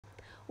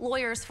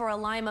Lawyers for a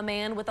Lima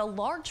man with a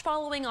large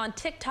following on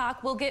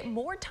TikTok will get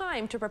more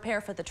time to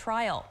prepare for the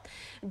trial.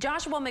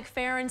 Joshua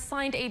McPheron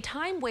signed a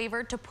time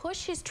waiver to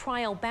push his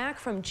trial back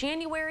from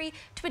January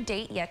to a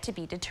date yet to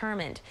be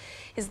determined.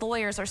 His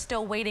lawyers are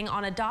still waiting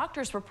on a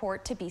doctor's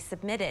report to be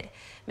submitted.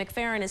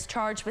 McPheron is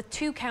charged with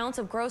 2 counts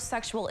of gross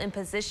sexual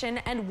imposition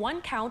and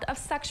 1 count of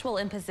sexual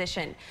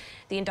imposition.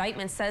 The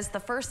indictment says the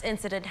first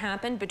incident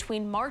happened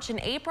between March and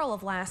April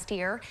of last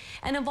year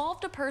and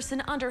involved a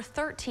person under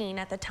 13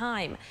 at the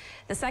time.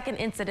 The second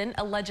incident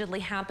allegedly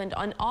happened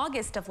on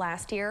August of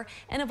last year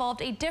and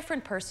involved a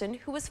different person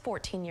who was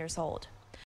 14 years old.